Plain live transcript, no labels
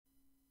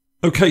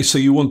Okay, so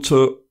you want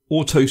to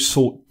auto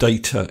sort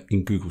data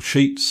in Google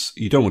Sheets.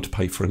 You don't want to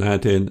pay for an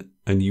add-in,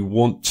 and you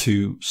want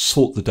to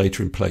sort the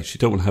data in place. You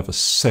don't want to have a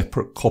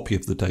separate copy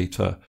of the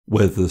data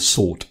where the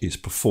sort is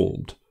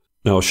performed.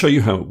 Now I'll show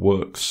you how it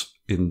works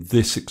in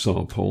this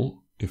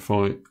example. If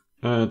I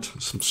add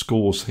some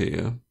scores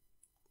here,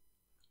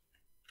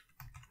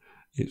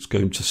 it's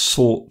going to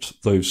sort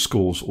those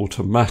scores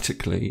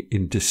automatically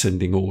in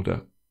descending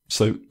order.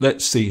 So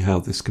let's see how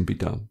this can be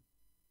done.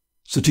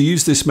 So to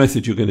use this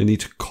method, you're going to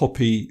need to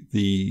copy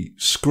the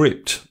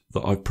script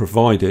that I've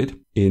provided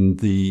in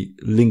the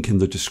link in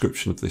the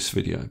description of this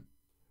video.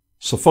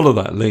 So follow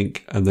that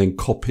link and then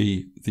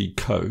copy the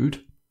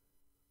code.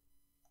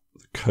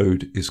 The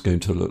code is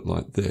going to look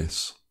like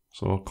this.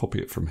 So I'll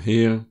copy it from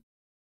here.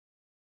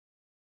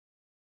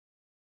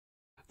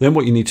 Then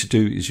what you need to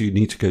do is you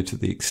need to go to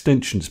the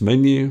extensions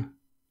menu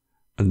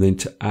and then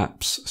to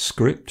apps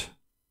script.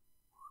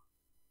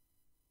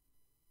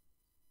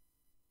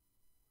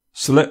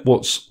 Select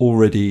what's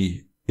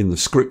already in the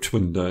script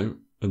window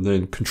and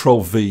then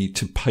Control V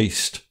to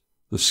paste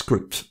the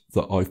script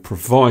that I've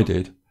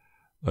provided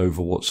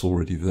over what's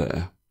already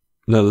there.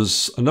 Now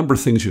there's a number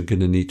of things you're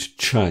going to need to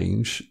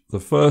change.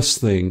 The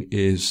first thing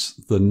is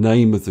the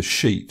name of the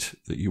sheet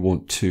that you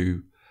want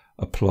to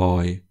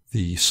apply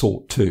the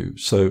sort to.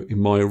 So in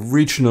my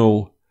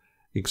original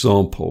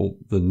example,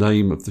 the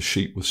name of the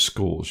sheet was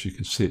scores. You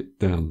can see it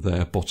down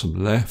there,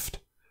 bottom left.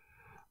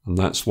 And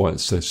that's why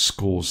it says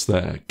scores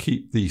there.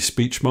 Keep the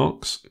speech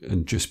marks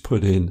and just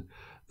put in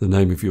the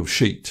name of your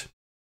sheet.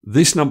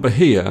 This number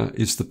here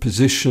is the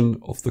position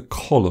of the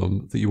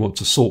column that you want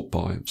to sort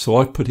by. So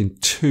I've put in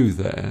 2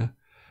 there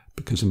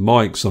because in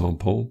my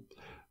example,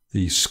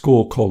 the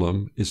score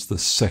column is the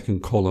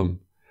second column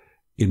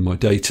in my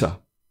data.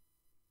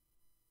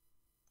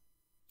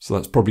 So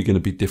that's probably going to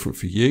be different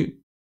for you.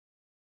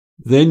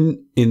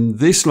 Then in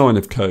this line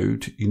of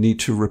code, you need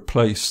to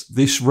replace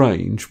this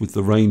range with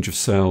the range of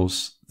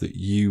cells that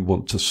you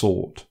want to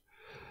sort.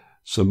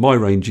 So my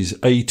range is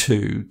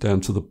A2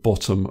 down to the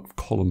bottom of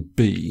column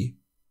B.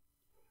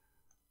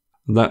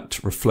 And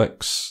that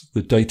reflects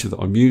the data that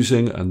I'm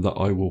using and that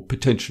I will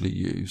potentially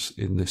use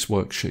in this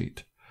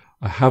worksheet.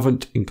 I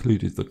haven't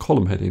included the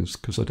column headings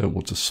because I don't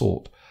want to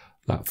sort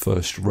that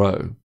first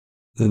row.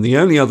 Then the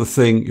only other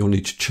thing you'll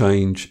need to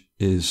change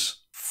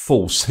is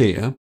false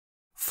here.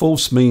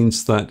 False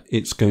means that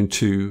it's going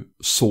to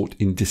sort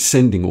in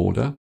descending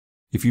order.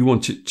 If you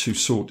want it to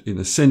sort in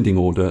ascending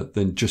order,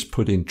 then just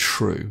put in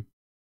true.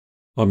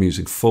 I'm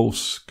using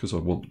false because I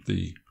want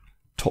the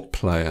top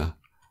player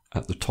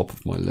at the top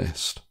of my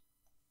list.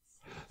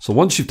 So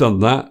once you've done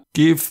that,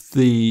 give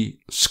the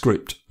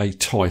script a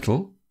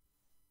title.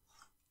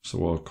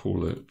 So I'll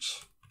call it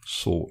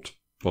sort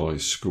by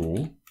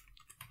score.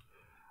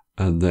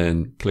 And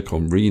then click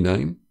on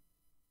rename.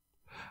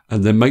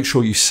 And then make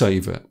sure you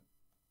save it.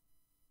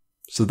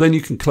 So then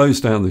you can close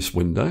down this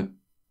window.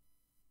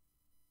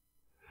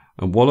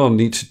 And what I'll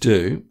need to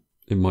do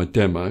in my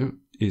demo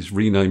is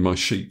rename my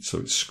sheet so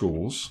it's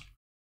scores.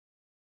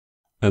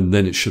 And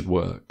then it should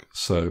work.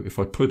 So if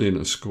I put in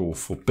a score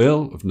for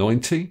Bill of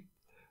 90,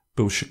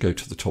 Bill should go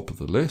to the top of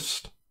the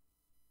list.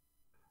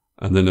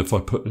 And then if I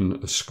put in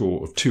a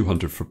score of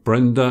 200 for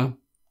Brenda,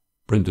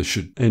 Brenda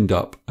should end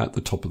up at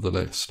the top of the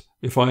list.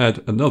 If I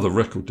add another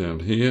record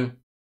down here,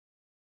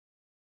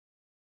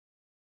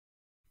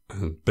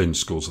 and Ben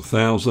scores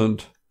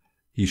 1,000,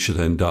 he should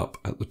end up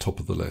at the top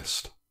of the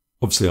list.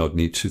 Obviously, I'd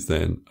need to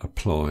then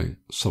apply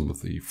some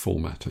of the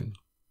formatting.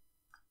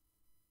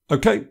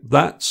 Okay,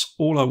 that's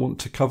all I want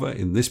to cover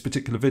in this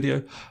particular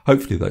video.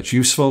 Hopefully that's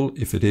useful.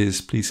 If it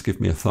is, please give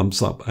me a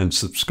thumbs up and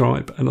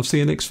subscribe, and I'll see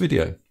you next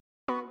video.